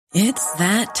It's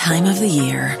that time of the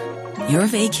year. Your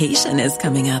vacation is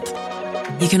coming up.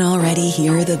 You can already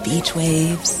hear the beach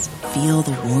waves, feel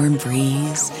the warm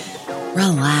breeze,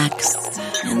 relax,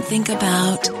 and think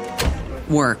about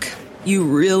work. You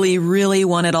really, really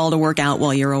want it all to work out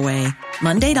while you're away.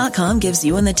 Monday.com gives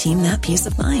you and the team that peace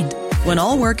of mind. When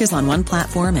all work is on one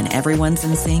platform and everyone's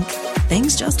in sync,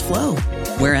 things just flow.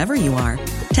 Wherever you are,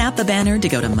 tap the banner to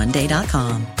go to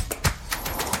Monday.com.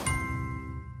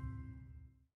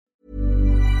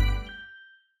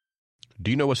 Do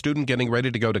you know a student getting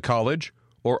ready to go to college?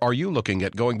 Or are you looking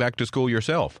at going back to school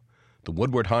yourself? The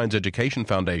Woodward Hines Education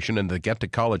Foundation and the Get to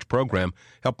College program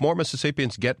help more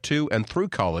Mississippians get to and through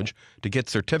college to get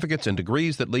certificates and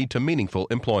degrees that lead to meaningful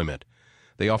employment.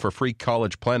 They offer free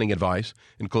college planning advice,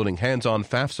 including hands-on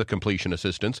FAFSA completion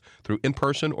assistance through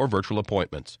in-person or virtual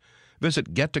appointments.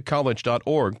 Visit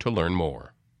gettocollege.org to learn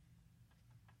more.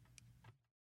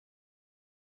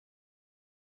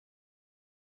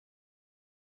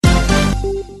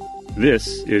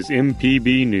 This is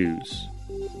MPB News.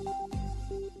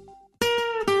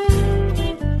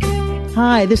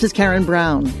 Hi, this is Karen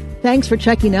Brown. Thanks for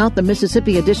checking out the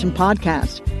Mississippi Edition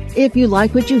podcast. If you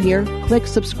like what you hear, click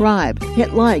subscribe,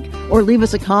 hit like, or leave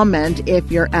us a comment if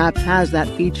your app has that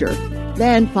feature.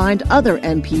 Then find other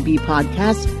MPB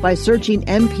podcasts by searching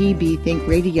MPB Think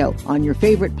Radio on your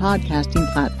favorite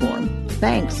podcasting platform.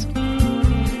 Thanks.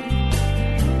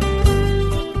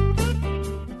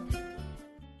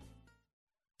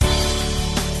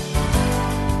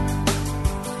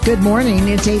 Good morning.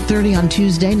 It's 8:30 on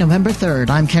Tuesday, November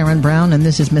 3rd. I'm Karen Brown, and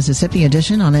this is Mississippi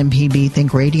Edition on MPB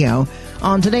Think Radio.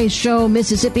 On today's show,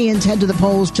 Mississippians head to the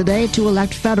polls today to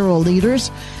elect federal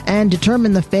leaders and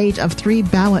determine the fate of 3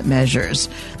 ballot measures.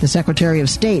 The Secretary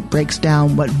of State breaks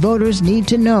down what voters need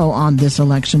to know on this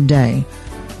election day.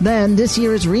 Then, this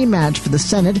year's rematch for the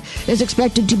Senate is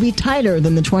expected to be tighter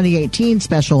than the 2018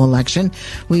 special election.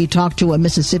 We talked to a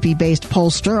Mississippi-based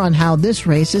pollster on how this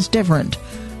race is different.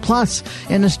 Plus,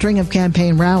 in a string of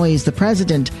campaign rallies, the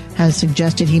president has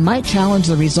suggested he might challenge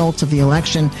the results of the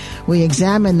election. We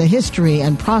examine the history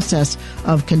and process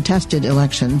of contested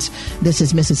elections. This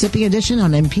is Mississippi Edition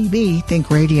on MPB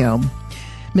Think Radio.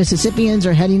 Mississippians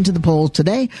are heading to the polls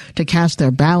today to cast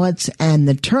their ballots, and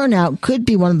the turnout could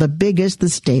be one of the biggest the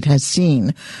state has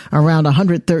seen. Around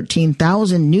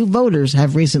 113,000 new voters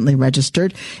have recently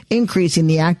registered, increasing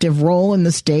the active roll in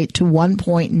the state to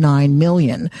 1.9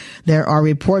 million. There are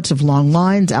reports of long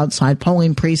lines outside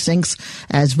polling precincts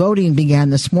as voting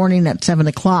began this morning at 7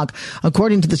 o'clock.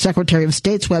 According to the Secretary of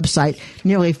State's website,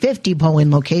 nearly 50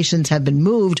 polling locations have been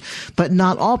moved, but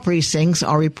not all precincts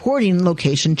are reporting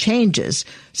location changes.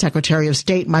 Secretary of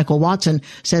State Michael Watson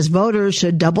says voters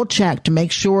should double-check to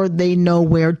make sure they know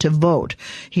where to vote.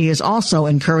 He is also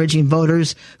encouraging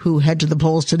voters who head to the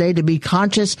polls today to be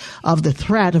conscious of the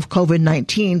threat of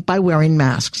COVID-19 by wearing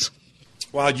masks.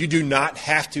 While you do not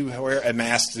have to wear a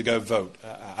mask to go vote,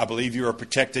 I believe you are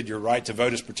protected. Your right to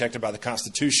vote is protected by the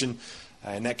Constitution,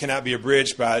 and that cannot be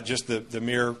abridged by just the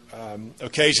mere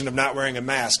occasion of not wearing a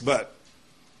mask. But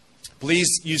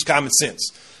please use common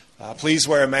sense. Please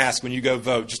wear a mask when you go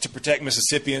vote, just to protect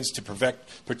Mississippians, to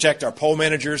protect our poll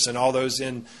managers and all those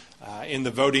in the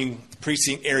voting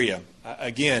precinct area.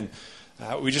 Again,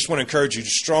 we just want to encourage you, to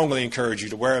strongly encourage you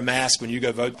to wear a mask when you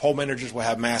go vote. Poll managers will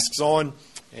have masks on,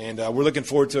 and we're looking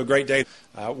forward to a great day.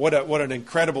 What an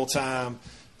incredible time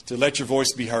to let your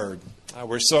voice be heard.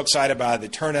 We're so excited by the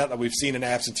turnout that we've seen in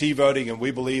absentee voting, and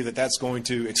we believe that that's going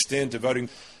to extend to voting.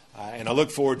 And I look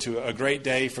forward to a great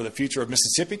day for the future of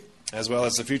Mississippi, as well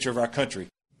as the future of our country.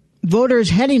 Voters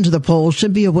heading to the polls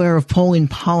should be aware of polling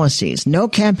policies. No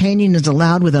campaigning is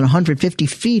allowed within 150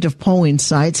 feet of polling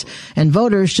sites, and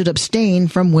voters should abstain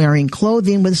from wearing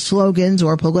clothing with slogans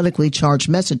or politically charged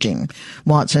messaging.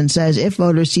 Watson says if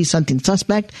voters see something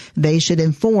suspect, they should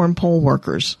inform poll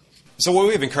workers. So what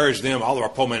we've encouraged them, all of our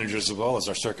poll managers as well as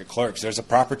our circuit clerks, there's a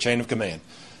proper chain of command.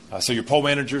 So your poll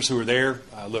managers who are there,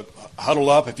 huddle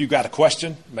up. If you've got a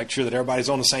question, make sure that everybody's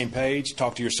on the same page.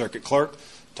 Talk to your circuit clerk.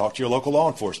 Talk to your local law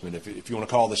enforcement. If you want to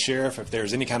call the sheriff, if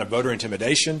there's any kind of voter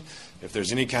intimidation, if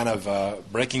there's any kind of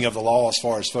breaking of the law as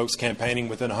far as folks campaigning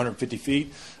within 150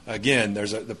 feet, again,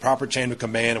 there's the proper chain of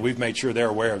command, and we've made sure they're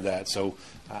aware of that. So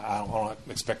I don't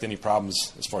expect any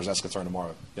problems as far as that's concerned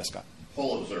tomorrow. Yes, Scott.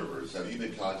 Poll observers, have you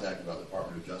been contacted by the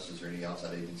Department of Justice or any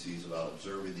outside agencies about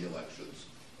observing the elections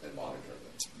and monitoring them?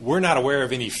 We're not aware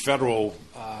of any federal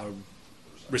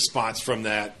response from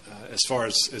that as far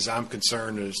as I'm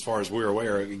concerned, as far as we're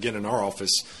aware. Again, in our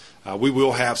office, we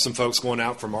will have some folks going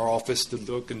out from our office to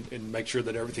look and make sure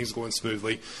that everything's going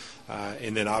smoothly.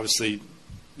 And then obviously,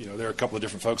 there are a couple of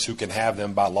different folks who can have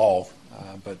them by law.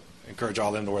 But encourage all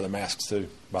of them to wear their masks too,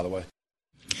 by the way.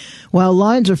 While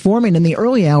lines are forming in the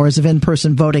early hours of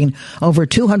in-person voting, over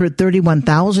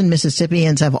 231,000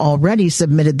 Mississippians have already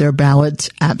submitted their ballots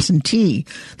absentee.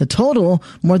 The total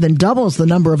more than doubles the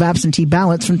number of absentee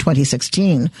ballots from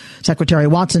 2016. Secretary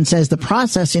Watson says the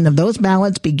processing of those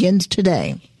ballots begins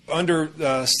today. Under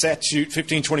statute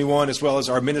 1521, as well as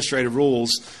our administrative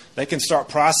rules, they can start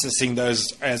processing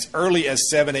those as early as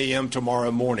 7 a.m.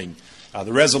 tomorrow morning.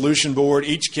 The resolution board,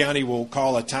 each county will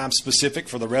call a time specific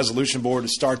for the resolution board to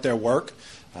start their work.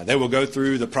 They will go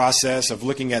through the process of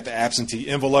looking at the absentee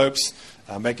envelopes,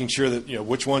 making sure that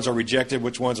which ones are rejected,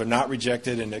 which ones are not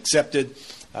rejected and accepted,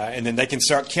 and then they can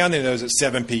start counting those at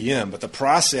 7 p.m. But the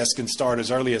process can start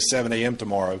as early as 7 a.m.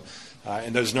 tomorrow,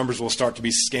 and those numbers will start to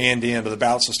be scanned in, or the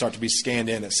ballots will start to be scanned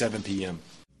in at 7 p.m.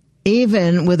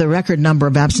 Even with a record number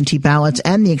of absentee ballots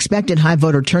and the expected high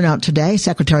voter turnout today,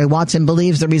 Secretary Watson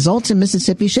believes the results in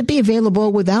Mississippi should be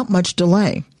available without much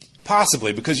delay.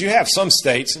 Possibly, because you have some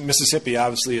states, Mississippi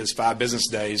obviously is 5 business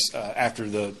days after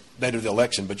the date of the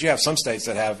election, but you have some states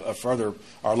that have a further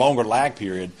or longer lag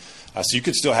period. So you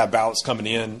could still have ballots coming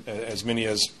in as many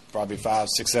as probably 5,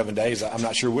 6, 7 days. I'm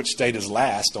not sure which state is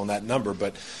last on that number,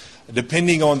 but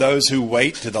depending on those who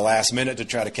wait to the last minute to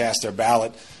try to cast their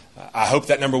ballot, I hope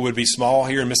that number would be small.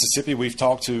 Here in Mississippi, we've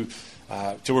talked to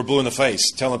till we're blue in the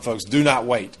face, telling folks, do not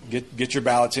wait. Get your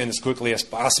ballots in as quickly as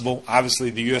possible. Obviously,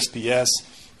 the USPS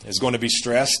is going to be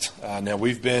stressed. Now,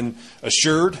 we've been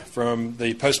assured from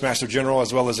the Postmaster General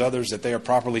as well as others that they are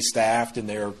properly staffed and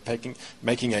they are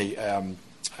making a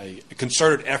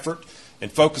concerted effort and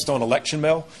focused on election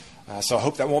mail. So I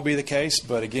hope that won't be the case.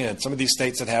 But again, some of these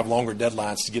states that have longer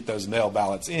deadlines to get those mail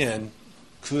ballots in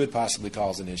could possibly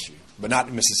cause an issue, but not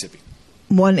in Mississippi.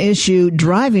 One issue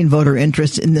driving voter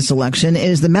interest in this election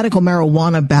is the medical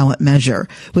marijuana ballot measure.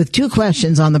 With 2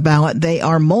 questions on the ballot, there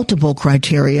are multiple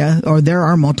criteria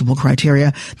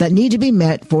that need to be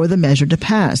met for the measure to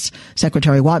pass.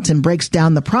 Secretary Watson breaks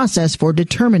down the process for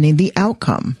determining the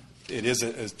outcome. It is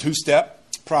a 2-step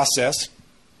process.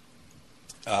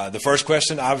 The first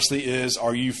question, obviously, is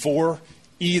are you for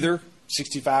either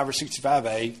 65 or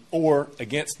 65A or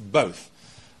against both?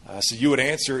 So you would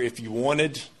answer if you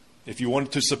wanted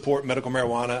to support medical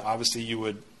marijuana. Obviously, you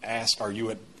would ask, or you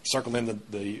would circle in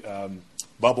the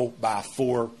bubble by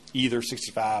for either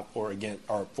 65 or against,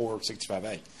 or for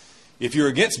 65A. If you're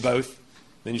against both,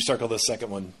 then you circle the second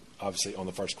one, obviously, on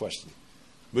the first question.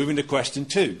 Moving to question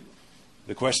 2.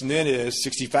 The question then is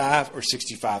 65 or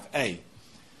 65A.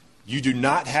 You do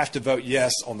not have to vote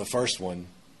yes on the first one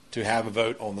to have a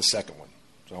vote on the second one.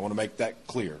 So I want to make that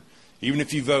clear. Even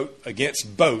if you vote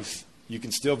against both, you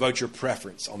can still vote your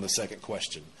preference on the second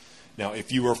question. Now,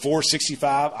 if you were for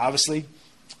 65, obviously,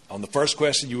 on the first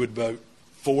question you would vote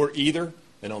for either,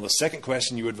 and on the second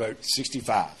question you would vote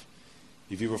 65.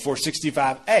 If you were for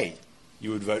 65A, you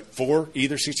would vote for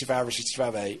either 65 or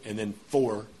 65A, and then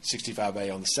for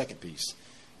 65A on the second piece.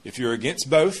 If you're against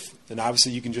both, then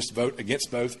obviously you can just vote against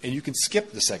both, and you can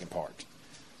skip the second part.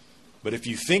 But if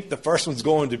you think the first one's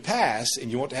going to pass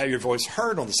and you want to have your voice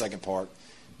heard on the second part,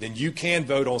 then you can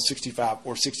vote on 65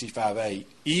 or 65A,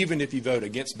 even if you vote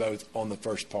against both on the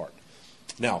first part.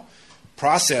 Now,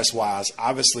 process-wise,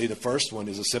 obviously the first one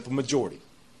is a simple majority.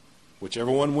 Whichever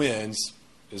one wins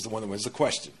is the one that wins the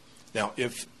question. Now,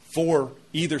 if for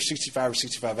either 65 or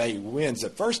 65A wins the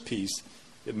first piece,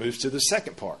 it moves to the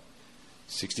second part,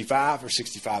 65 or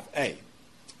 65A.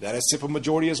 That is simple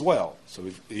majority as well. So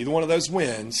if either one of those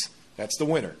wins, that's the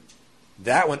winner.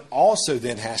 That one also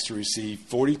then has to receive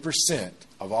 40%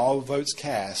 of all votes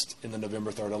cast in the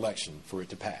November 3rd election for it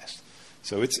to pass.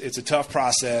 So it's a tough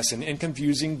process and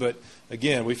confusing, but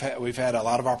again, we've had a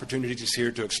lot of opportunities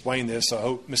here to explain this, so I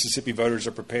hope Mississippi voters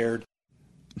are prepared.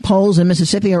 Polls in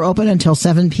Mississippi are open until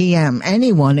 7 p.m.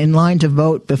 Anyone in line to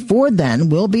vote before then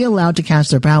will be allowed to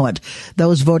cast their ballot.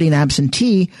 Those voting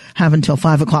absentee have until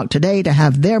 5 o'clock today to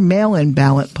have their mail-in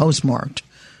ballot postmarked.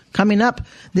 Coming up,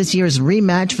 this year's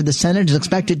rematch for the Senate is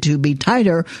expected to be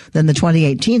tighter than the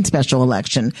 2018 special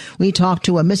election. We talked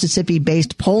to a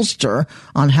Mississippi-based pollster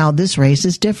on how this race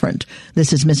is different.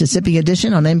 This is Mississippi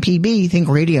Edition on MPB Think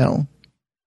Radio.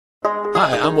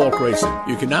 Hi, I'm Walt Grayson.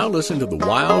 You can now listen to the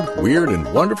wild, weird,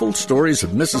 and wonderful stories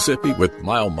of Mississippi with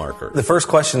Mile Marker. The first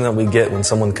question that we get when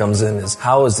someone comes in is,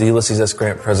 how is the Ulysses S.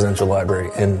 Grant Presidential Library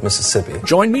in Mississippi?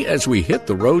 Join me as we hit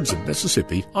the roads of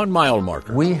Mississippi on Mile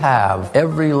Marker. We have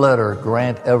every letter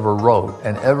Grant ever wrote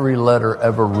and every letter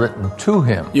ever written to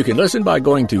him. You can listen by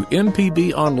going to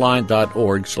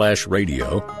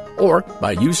mpbonline.org/radio or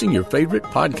by using your favorite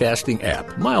podcasting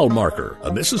app. Mile Marker,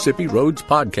 a Mississippi Roads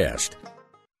podcast.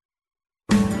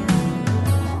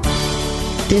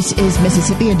 This is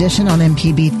Mississippi Edition on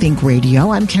MPB Think Radio.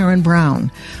 I'm Karen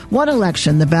Brown. One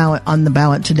election on the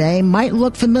ballot today might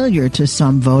look familiar to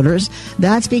some voters.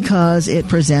 That's because it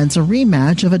presents a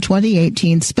rematch of a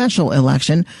 2018 special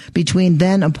election between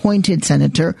then appointed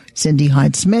Senator Cindy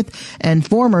Hyde-Smith and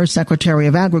former Secretary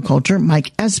of Agriculture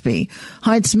Mike Espy.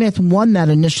 Hyde-Smith won that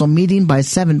initial meeting by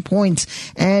 7 points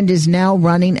and is now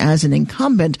running as an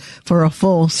incumbent for a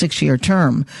full 6-year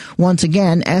term. Once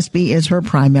again, Espy is her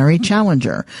primary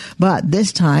challenger. But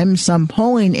this time, some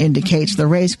polling indicates the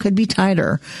race could be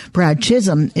tighter. Brad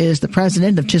Chisholm is the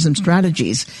president of Chisholm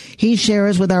Strategies. He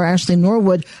shares with our Ashley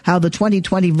Norwood how the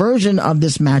 2020 version of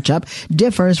this matchup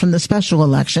differs from the special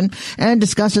election and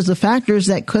discusses the factors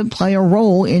that could play a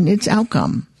role in its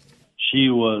outcome. She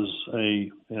was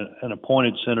an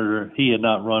appointed senator. He had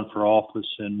not run for office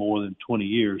in more than 20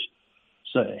 years.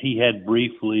 So he had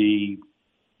briefly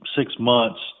 6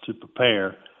 months to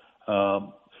prepare.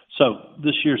 So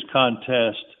this year's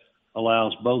contest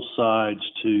allows both sides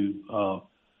to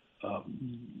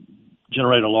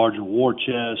generate a larger war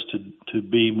chest, to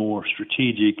be more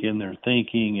strategic in their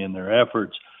thinking and their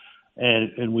efforts.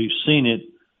 And we've seen it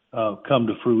come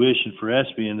to fruition for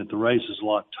Espy in that the race is a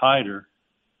lot tighter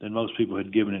than most people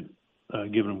had given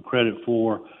them credit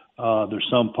for. There's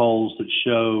some polls that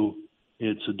show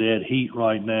it's a dead heat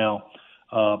right now,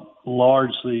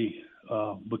 largely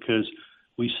because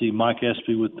we see Mike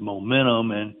Espy with the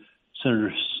momentum and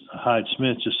Senator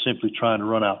Hyde-Smith just simply trying to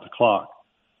run out the clock.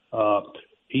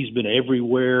 He's been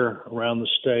everywhere around the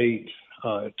state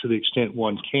to the extent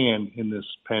one can in this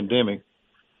pandemic.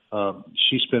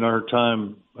 She spent her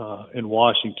time in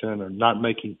Washington or not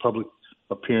making public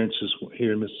appearances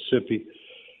here in Mississippi.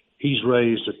 He's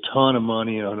raised a ton of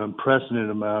money, an unprecedented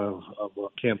amount of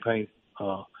campaign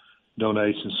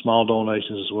donations, small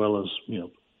donations as well as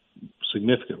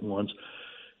significant ones.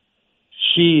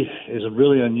 She is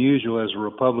really unusual as a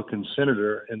Republican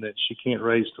senator in that she can't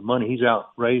raise the money. He's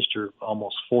outraised her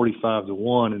almost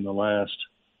 45-1 in the last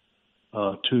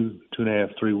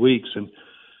 2.5, 3 weeks. And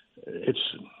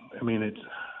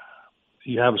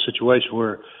you have a situation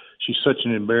where she's such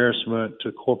an embarrassment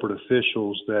to corporate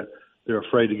officials that they're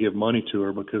afraid to give money to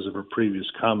her because of her previous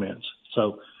comments.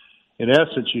 So in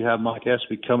essence, you have Mike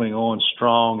Espy coming on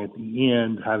strong at the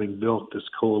end, having built this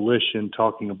coalition,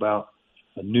 talking about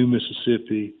a new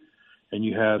Mississippi, and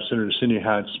you have Senator Cindy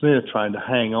Hyde-Smith trying to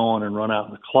hang on and run out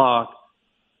the clock,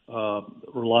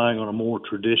 relying on a more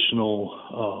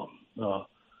traditional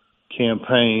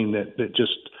campaign that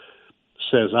just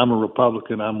says, I'm a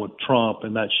Republican, I'm with Trump,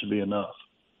 and that should be enough.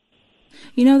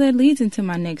 That leads into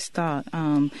my next thought,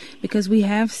 because we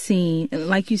have seen,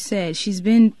 like you said, she's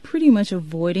been pretty much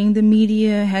avoiding the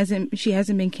media. She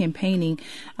hasn't been campaigning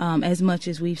as much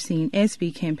as we've seen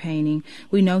Espy campaigning.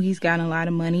 We know he's gotten a lot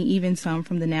of money, even some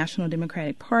from the National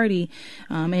Democratic Party,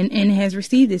 and has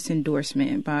received this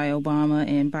endorsement by Obama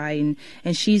and Biden,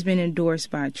 and she's been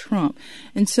endorsed by Trump.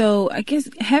 And so I guess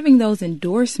having those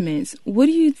endorsements, what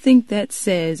do you think that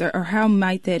says, or how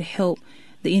might that help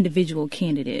the individual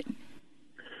candidate?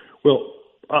 Well,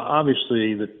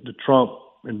 obviously, the Trump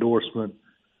endorsement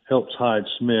helps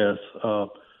Hyde-Smith.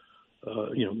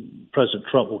 President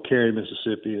Trump will carry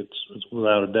Mississippi, it's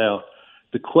without a doubt.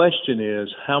 The question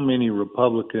is, how many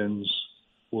Republicans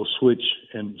will switch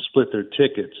and split their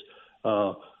tickets?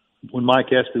 When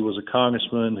Mike Espy was a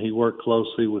congressman, he worked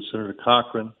closely with Senator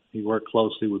Cochran. He worked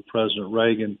closely with President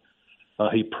Reagan.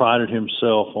 He prided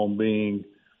himself on being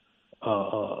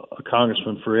a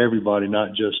congressman for everybody,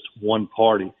 not just one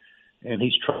party. And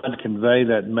he's trying to convey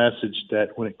that message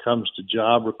that when it comes to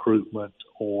job recruitment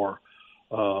or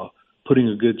putting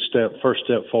a good first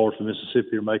step forward for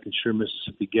Mississippi or making sure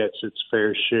Mississippi gets its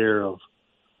fair share of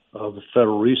the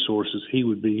federal resources, he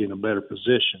would be in a better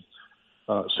position.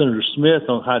 Senator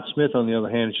Hyde-Smith, on the other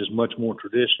hand, is just much more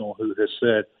traditional, who has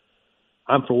said,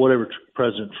 I'm for whatever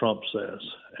President Trump says.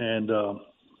 And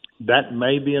that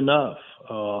may be enough.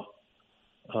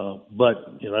 But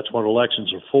that's what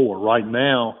elections are for. Right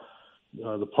now,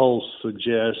 the polls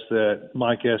suggest that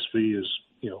Mike Espy is,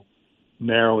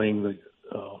 narrowing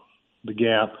the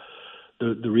gap.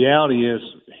 The reality is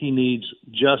he needs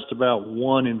just about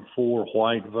 1 in 4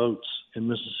 white votes in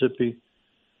Mississippi.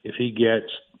 If he gets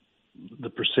the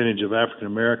percentage of African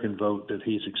American vote that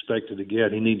he's expected to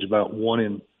get, he needs about 1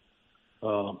 in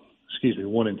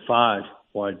 5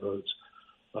 white votes.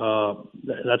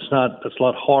 That's a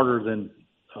lot harder than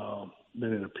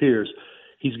it appears.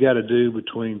 He's got to do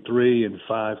between 3 and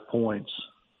 5 points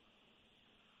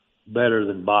better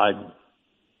than Biden.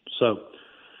 So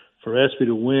for Espy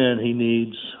to win, he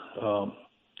needs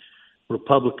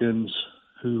Republicans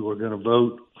who are going to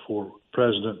vote for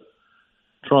President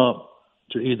Trump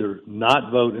to either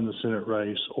not vote in the Senate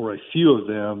race or a few of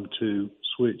them to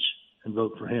switch and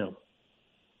vote for him,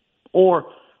 or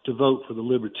to vote for the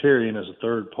Libertarian as a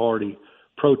third party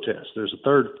protest. There's a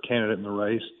third candidate in the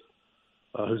race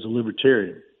who's a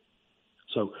Libertarian.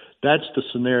 So that's the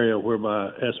scenario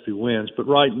whereby Espy wins. But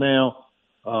right now,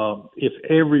 if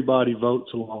everybody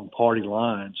votes along party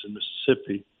lines in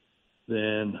Mississippi,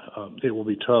 then it will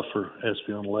be tough for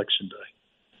Espy on Election Day.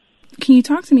 Can you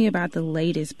talk to me about the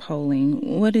latest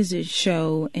polling? What does it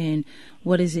show and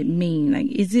what does it mean? Like,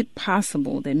 is it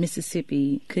possible that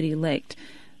Mississippi could elect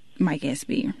Mike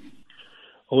Espy?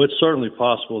 Oh, it's certainly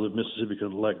possible that Mississippi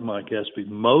could elect Mike Espy.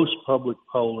 Most public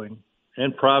polling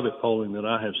and private polling that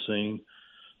I have seen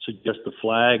suggests the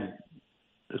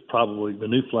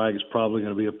new flag is probably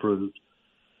going to be approved,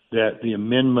 that the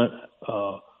amendment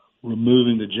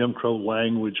removing the Jim Crow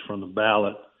language from the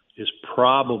ballot is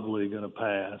probably going to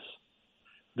pass,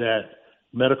 that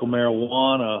medical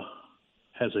marijuana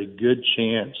has a good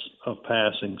chance of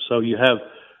passing. So you have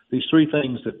these three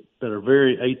things that are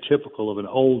very atypical of an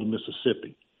old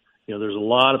Mississippi. You know, there's a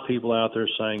lot of people out there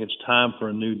saying it's time for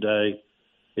a new day.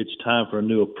 It's time for a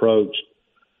new approach.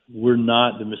 We're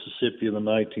not the Mississippi of the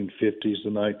 1950s, the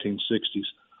 1960s.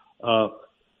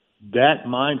 That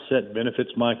mindset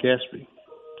benefits Mike Espy.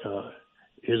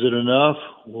 Is it enough?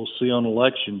 We'll see on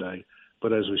Election Day.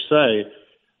 But as we say,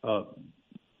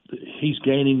 he's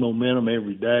gaining momentum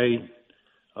every day.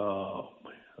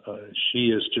 She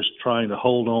is just trying to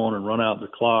hold on and run out the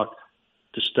clock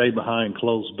to stay behind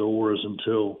closed doors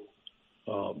until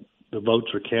the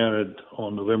votes are counted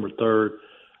on November 3rd,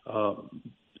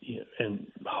 and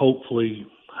hopefully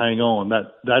hang on.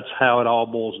 That's how it all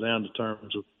boils down in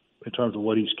terms of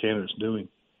what each candidate's doing.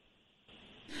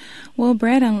 Well,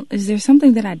 Brad, is there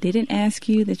something that I didn't ask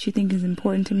you that you think is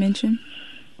important to mention?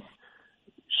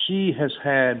 She has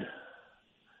had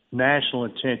national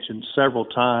attention several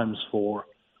times for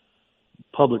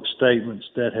public statements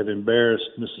that have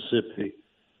embarrassed Mississippi,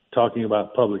 talking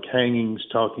about public hangings,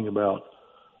 talking about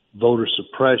voter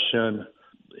suppression.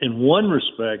 In one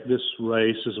respect, this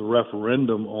race is a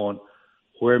referendum on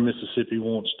where Mississippi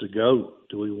wants to go.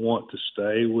 Do we want to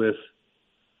stay with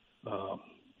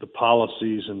the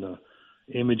policies and the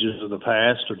images of the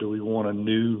past, or do we want a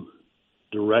new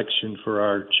direction for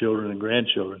our children and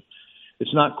grandchildren?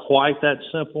 It's not quite that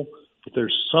simple, but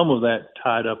there's some of that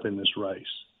tied up in this race.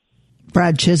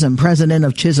 Brad Chisholm, president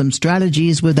of Chisholm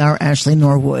Strategies, with our Ashley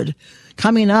Norwood.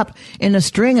 Coming up, in a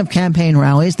string of campaign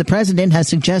rallies, the president has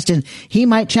suggested he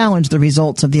might challenge the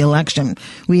results of the election.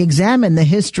 We examine the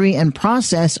history and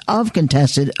process of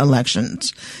contested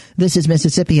elections. This is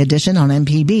Mississippi Edition on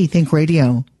MPB Think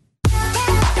Radio.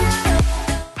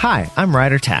 Hi, I'm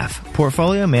Ryder Taff,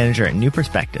 portfolio manager at New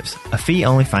Perspectives, a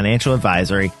fee-only financial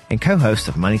advisory and co-host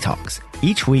of Money Talks.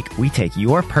 Each week, we take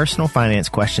your personal finance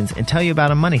questions and tell you about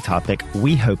a money topic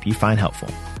we hope you find helpful.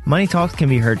 Money Talks can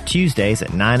be heard Tuesdays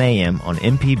at 9 a.m. on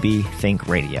MPB Think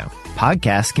Radio.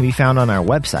 Podcasts can be found on our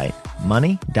website,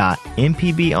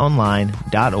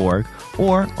 money.mpbonline.org,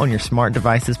 or on your smart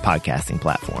device's podcasting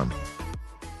platform.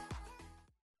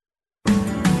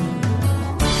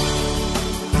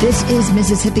 This is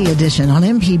Mississippi Edition on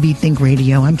MPB Think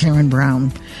Radio. I'm Karen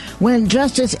Brown. When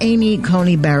Justice Amy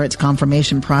Coney Barrett's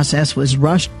confirmation process was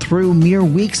rushed through mere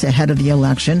weeks ahead of the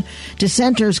election,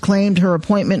 dissenters claimed her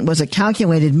appointment was a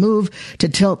calculated move to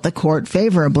tilt the court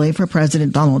favorably for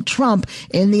President Donald Trump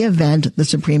in the event the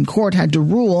Supreme Court had to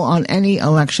rule on any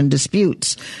election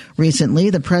disputes.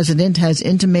 Recently, the president has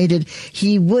intimated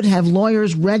he would have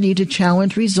lawyers ready to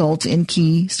challenge results in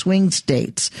key swing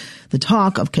states. The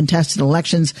talk of contested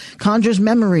elections conjures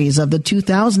memories of the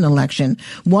 2000 election,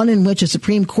 one in which a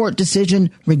Supreme Court decision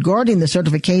regarding the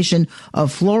certification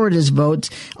of Florida's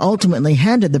votes ultimately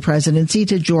handed the presidency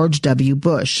to George W.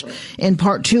 Bush. In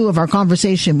part two of our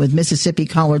conversation with Mississippi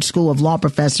College School of Law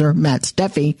professor Matt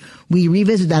Steffi, we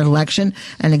revisit that election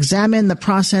and examine the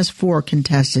process for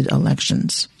contested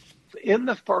elections. In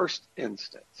the first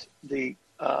instance, the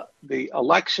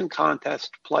election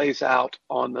contest plays out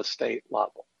on the state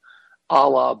level, a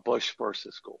la Bush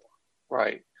versus Gore,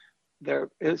 right?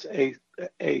 There is an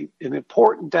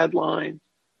important deadline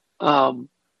of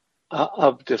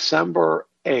December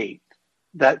 8th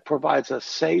that provides a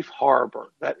safe harbor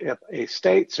that if a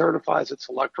state certifies its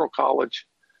electoral college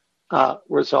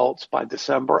results by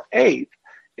December 8th,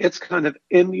 it's kind of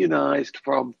immunized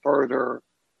from further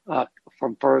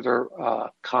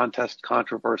contest,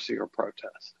 controversy, or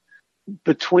protest.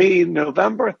 Between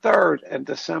November 3rd and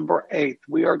December 8th,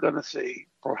 we are going to see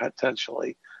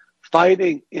potentially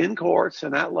fighting in courts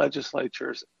and at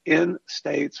legislatures in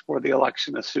states where the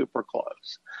election is super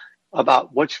close.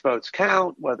 about which votes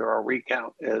count, whether a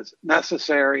recount is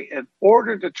necessary in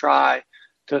order to try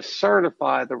to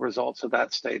certify the results of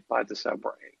that state by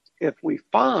December 8th. If we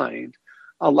find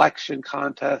election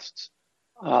contests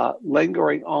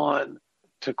lingering on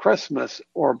to Christmas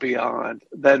or beyond,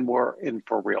 then we're in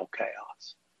for real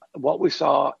chaos. What we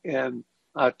saw in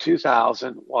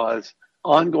 2000 was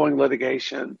ongoing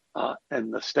litigation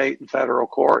in the state and federal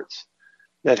courts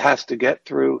that has to get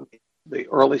through the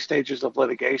early stages of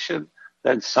litigation.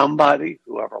 Then somebody,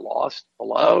 whoever lost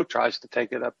below, tries to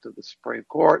take it up to the Supreme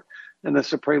Court, and the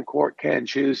Supreme Court can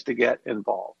choose to get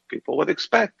involved. People would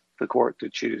expect the court to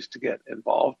choose to get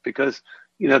involved because,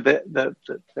 there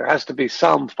has to be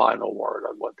some final word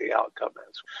on what the outcome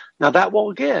is. Now, that will,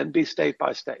 again, be state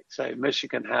by state. Say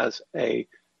Michigan has a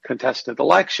contested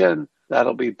election.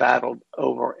 That'll be battled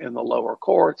over in the lower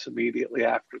courts immediately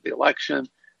after the election.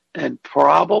 And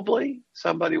probably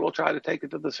somebody will try to take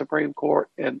it to the Supreme Court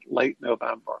in late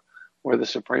November, where the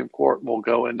Supreme Court will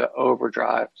go into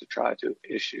overdrive to try to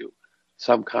issue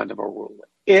some kind of a ruling.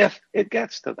 If it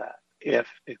gets to that.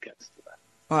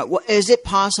 All right. Well, is it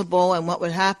possible, and what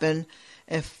would happen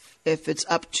if it's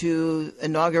up to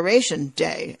Inauguration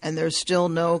Day and there's still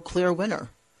no clear winner?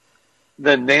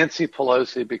 Then Nancy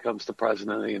Pelosi becomes the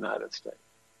president of the United States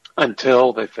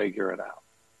until they figure it out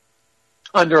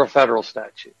under a federal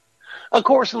statute. Of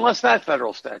course, unless that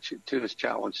federal statute, too, is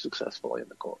challenged successfully in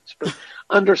the courts. But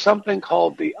under something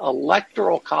called the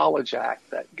Electoral College Act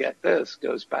that, get this,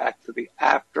 goes back to the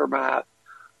aftermath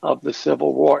of the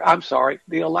Civil War.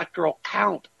 The Electoral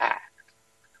Count Act.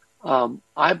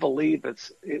 I believe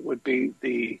it would be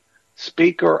the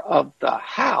Speaker of the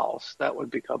House that would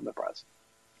become the president.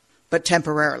 But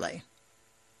temporarily.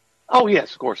 Oh,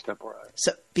 yes, of course, temporarily.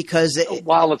 So because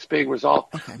while it's being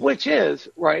resolved, okay. Which is,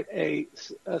 right, a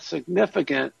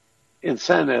significant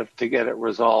incentive to get it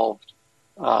resolved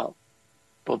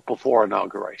before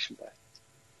Inauguration Day.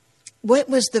 What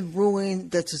was the ruling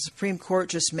that the Supreme Court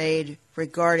just made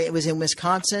regarding, it was in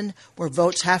Wisconsin, where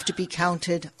votes have to be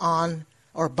counted on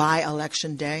or by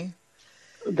Election Day?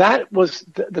 That was,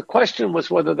 the question was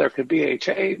whether there could be a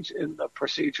change in the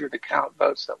procedure to count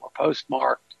votes that were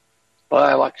postmarked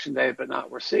by Election Day but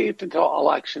not received until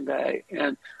Election Day.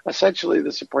 And essentially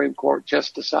the Supreme Court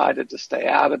just decided to stay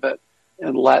out of it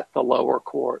and let the lower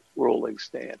court ruling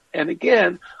stand. And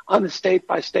again, on a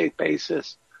state-by-state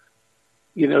basis,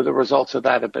 the results of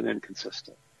that have been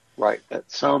inconsistent, right? That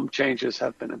some changes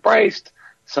have been embraced.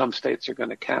 Some states are going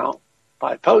to count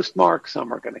by postmark.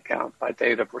 Some are going to count by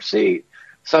date of receipt.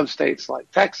 Some states like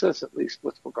Texas, at least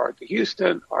with regard to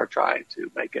Houston, are trying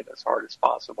to make it as hard as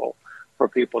possible for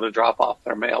people to drop off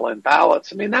their mail-in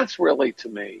ballots. I mean, that's really, to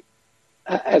me,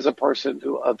 as a person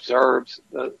who observes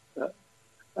the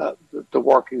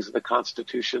workings of the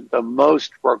Constitution, the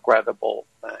most regrettable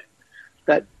thing.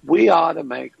 That we ought to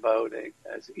make voting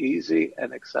as easy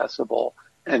and accessible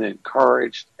and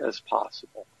encouraged as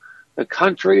possible. The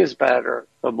country is better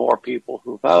the more people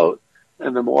who vote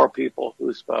and the more people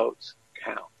whose votes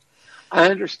count.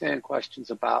 I understand questions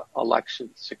about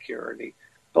election security,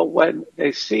 but when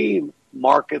they seem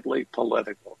markedly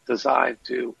political, designed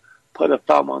to put a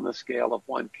thumb on the scale of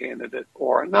one candidate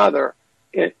or another,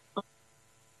 it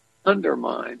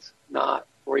undermines, not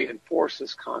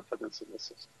reinforces confidence in the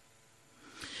system.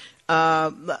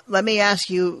 Let me ask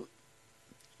you,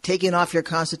 taking off your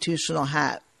constitutional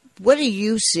hat, what do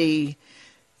you see?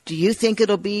 Do you think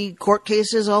it'll be court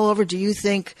cases all over? Do you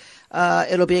think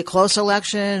it'll be a close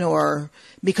election? Or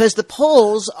because the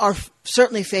polls are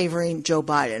certainly favoring Joe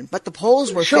Biden, but the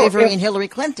polls were favoring Hillary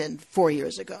Clinton 4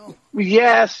 years ago.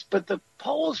 Yes, but the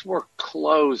polls were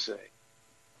closing,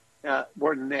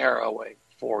 were narrowing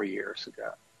 4 years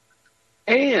ago.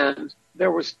 And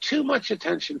there was too much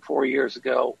attention 4 years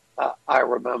ago, I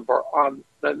remember, on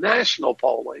the national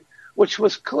polling, which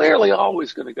was clearly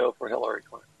always going to go for Hillary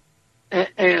Clinton.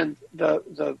 And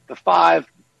the 5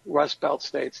 Rust Belt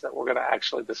states that were going to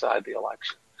actually decide the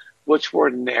election, which were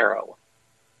narrow.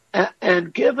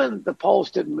 And given the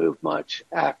polls didn't move much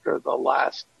after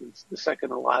the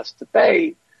second and last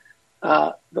debate,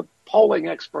 the polling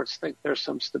experts think there's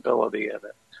some stability in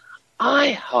it.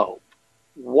 I hope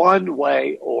one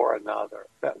way or another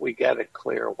that we get a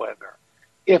clear winner.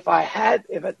 If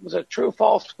it was a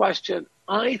true-false question,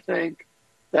 I think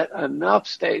that enough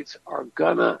states are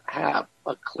going to have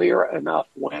a clear enough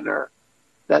winner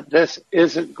that this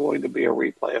isn't going to be a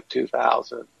replay of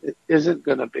 2000. It isn't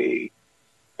going to be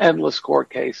endless court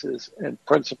cases and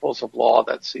principles of law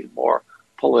that seem more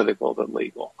political than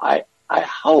legal. I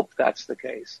hope that's the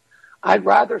case. I'd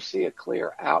rather see a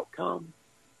clear outcome,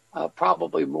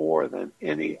 probably more than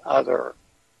any other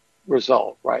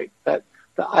result, right? That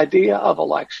The idea of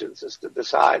elections is to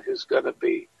decide who's going to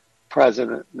be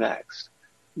president next.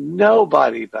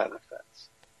 Nobody benefits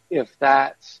if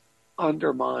that's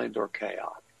undermined or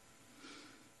chaotic.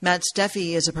 Matt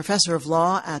Steffi is a professor of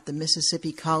law at the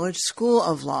Mississippi College School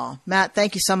of Law. Matt,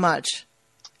 thank you so much.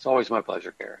 It's always my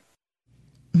pleasure, Karen.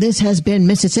 This has been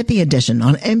Mississippi Edition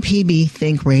on MPB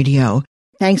Think Radio.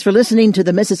 Thanks for listening to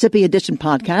the Mississippi Edition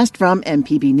podcast from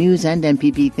MPB News and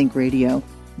MPB Think Radio.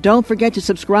 Don't forget to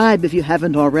subscribe if you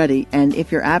haven't already, and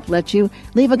if your app lets you,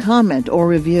 leave a comment or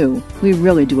review. We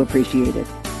really do appreciate it.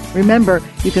 Remember,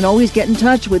 you can always get in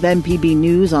touch with MPB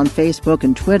News on Facebook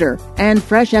and Twitter, and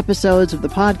fresh episodes of the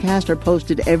podcast are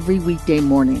posted every weekday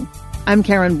morning. I'm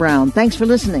Karen Brown. Thanks for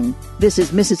listening. This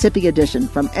is Mississippi Edition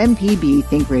from MPB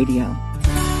Think Radio.